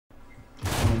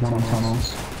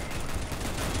tunnels.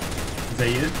 Is that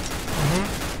you?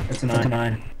 Mm-hmm. It's an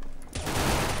eye.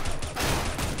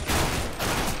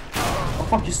 Oh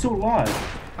fuck, you're still alive.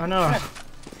 I know.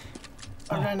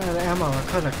 I ran out of ammo. I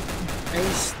could have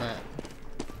aced that.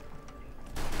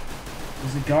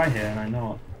 There's a guy here and I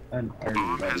know it. And I really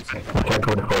love this. Check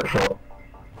for the hot shot.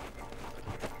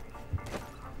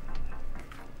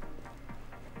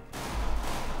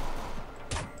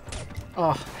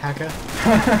 Oh, hacker.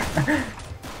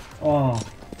 Oh,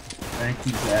 thank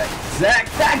you, Zach. Zach,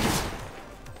 thank you!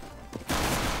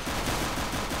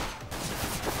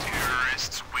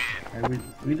 Terrorists win. Hey,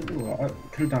 we did alright.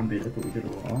 Could have done better, but we did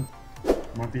alright.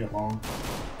 Might be a long.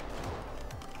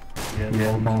 Yeah,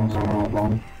 Yeah, bombs are not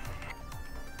long.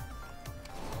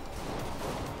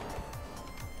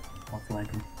 I'll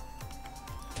flank him.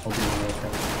 I'll do the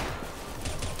workout.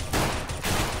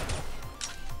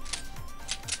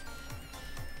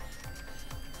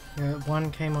 Yeah,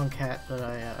 one came on cat, but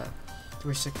I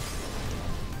 360.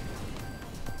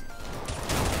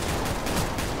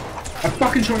 I'm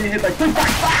fucking showing your head like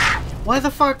Why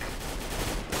the fuck?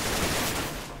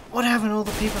 What happened to all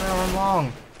the people that are on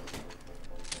long?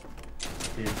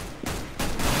 Yeah.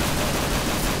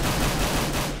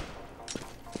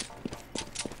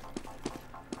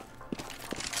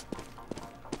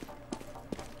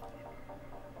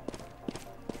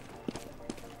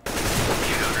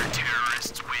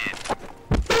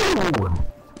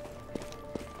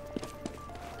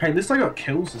 Hey, at least I got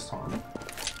kills this time.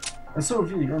 That's so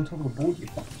of you, you're on top of the board, you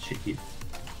fucking shithead.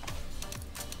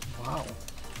 Wow.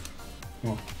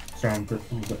 Oh, sorry, I'm a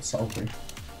bit salty.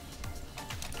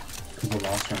 Because the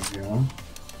last round, you know?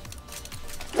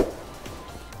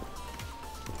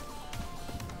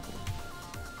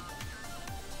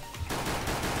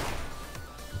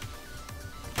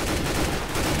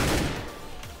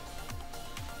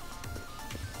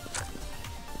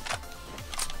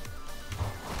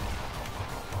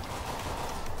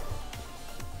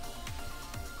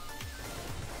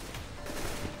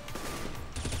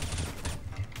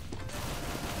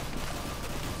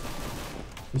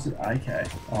 Was it AK?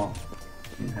 Oh,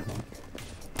 didn't have one.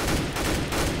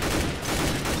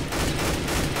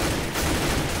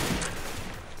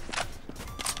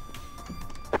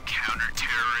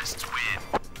 Counter-terrorists win.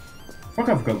 Fuck,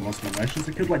 I forgot most of my nations.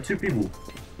 I killed like 2 people.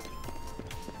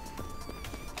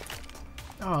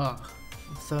 Oh,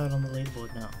 I'm third on the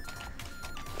leaderboard now.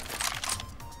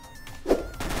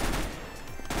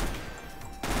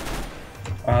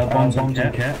 Bombs on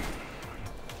cat.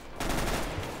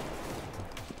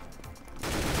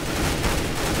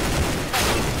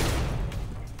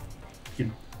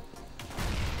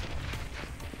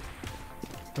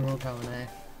 They're all going A.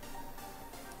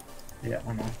 Yeah,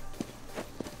 I know.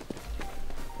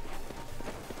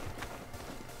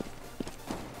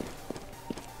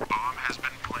 Bomb has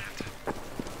been planted.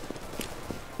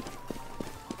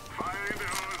 Fire in the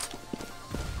hole.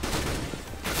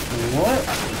 What?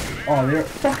 Oh, they're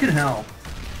fucking hell.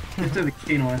 You have to have a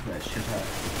keen eye for that shit, huh?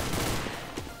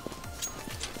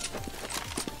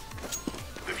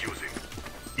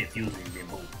 Diffusing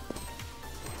them all.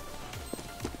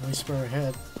 At least we're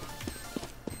ahead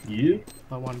You?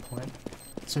 by 1 point.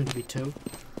 Soon to be 2.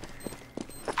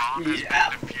 Bomb has been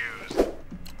defused.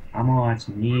 I'm alright,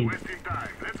 me. Wasting time.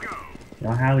 Let's go.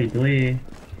 Yo, how we do it?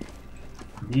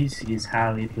 This is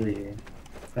how we do it.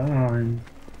 Come on.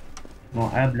 No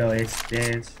hablo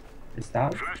estas.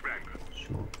 Estás? Flashbang.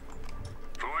 Sure.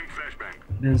 Throwing flashbang.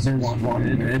 There's one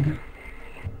mid.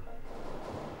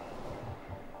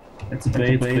 It's a B,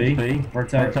 it's B.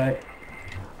 Rotate.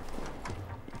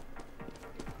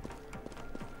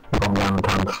 Bomb down the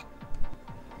tanks.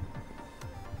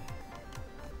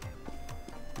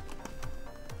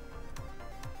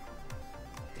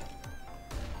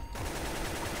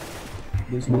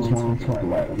 This one's quite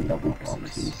light on double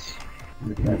boxes.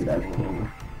 That's cool.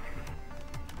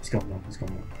 He's got one, he's got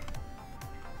one.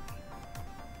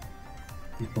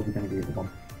 He's probably gonna be at the bomb.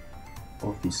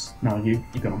 Or if he's... No, you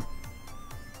got him.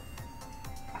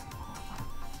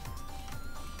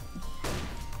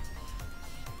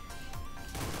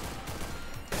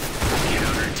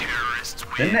 Counter-terrorists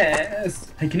win.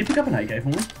 Goodness! Hey, can you pick up an AK for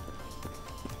me?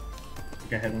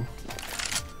 Okay, head on.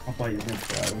 I'll buy you an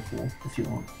M4 if you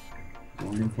want. Do you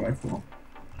want an M4?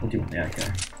 Or do you want the AK?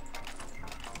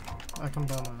 I can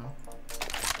buy my own.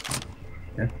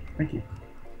 Yeah, thank you.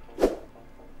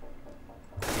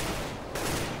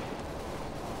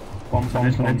 Bombs mid.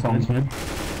 One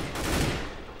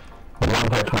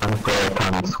hit transfer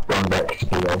tanks, one back to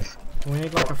the guys. Do we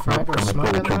need like a frag or a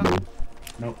smoke in there?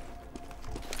 Nope.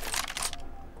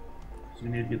 So we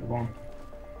need to get the bomb.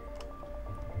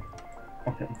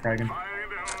 Fuck it, I'm fragging. Fire in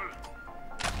the hole.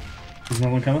 There's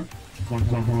another one coming?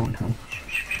 One coming.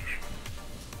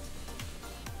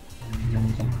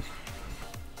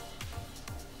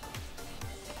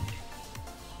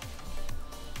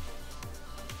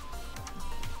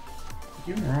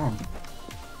 You're wrong.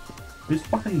 Who's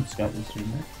fucking Scott this room,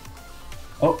 man?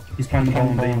 Oh, he's playing the ball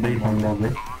on B and B.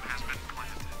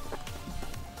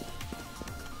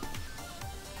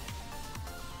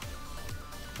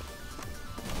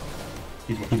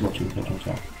 He's watching the touch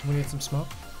himself. Can we get some smoke?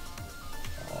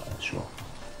 Sure.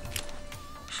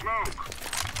 Smoke.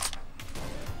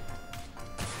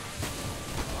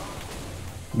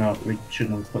 No, we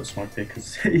shouldn't have put smoke there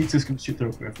because he's just gonna shoot through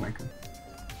it with Michael.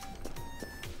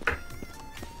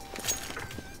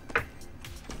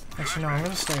 Actually, no, I'm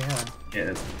gonna stay here. Yeah,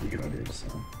 that's a pretty good idea, so.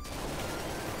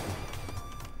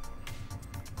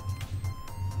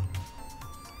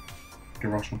 Get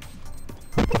Russian.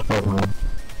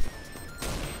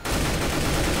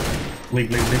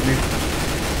 League.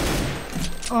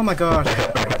 Oh my god.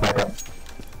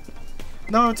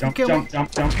 No, Jump.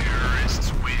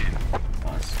 Terrorists win.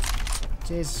 Nice.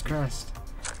 Jesus Christ.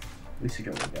 At least you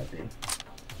got that there.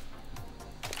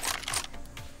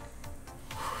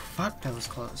 Fuck, that was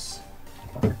close.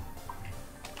 I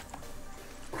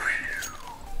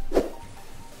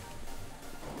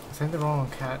think they're all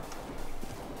on cat.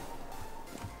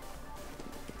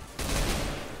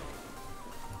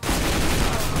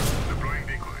 Deploying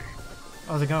decoy.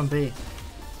 Oh, they're going B.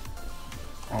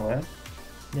 Oh, yeah?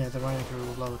 Yeah, they're running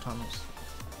through lower tunnels.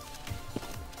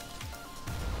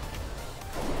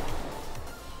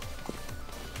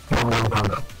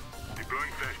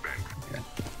 Deploying flashbang. Okay.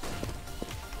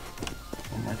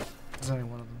 Oh my. There's only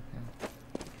one of them,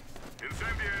 yeah.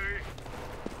 Incendiary.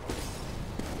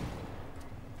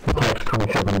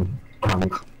 27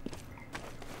 tons.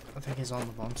 I think he's on the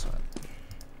bomb site.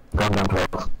 Going down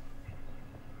to us.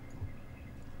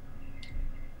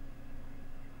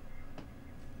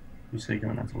 You say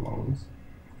going out to lowers?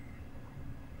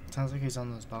 Sounds like he's on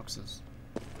those boxes.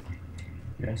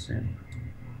 Yeah, I see him.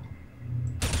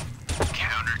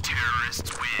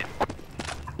 Counter-terrorists win.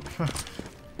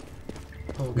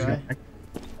 Poor guy.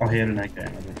 Oh, he had an AK. I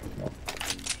didn't pick it up.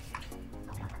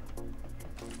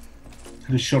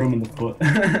 Just shot him in the foot.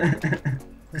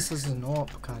 This is an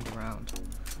AWP kind of round.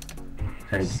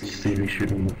 Hey, did you see me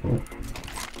shoot him in the foot?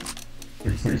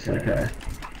 Pretty sick, okay.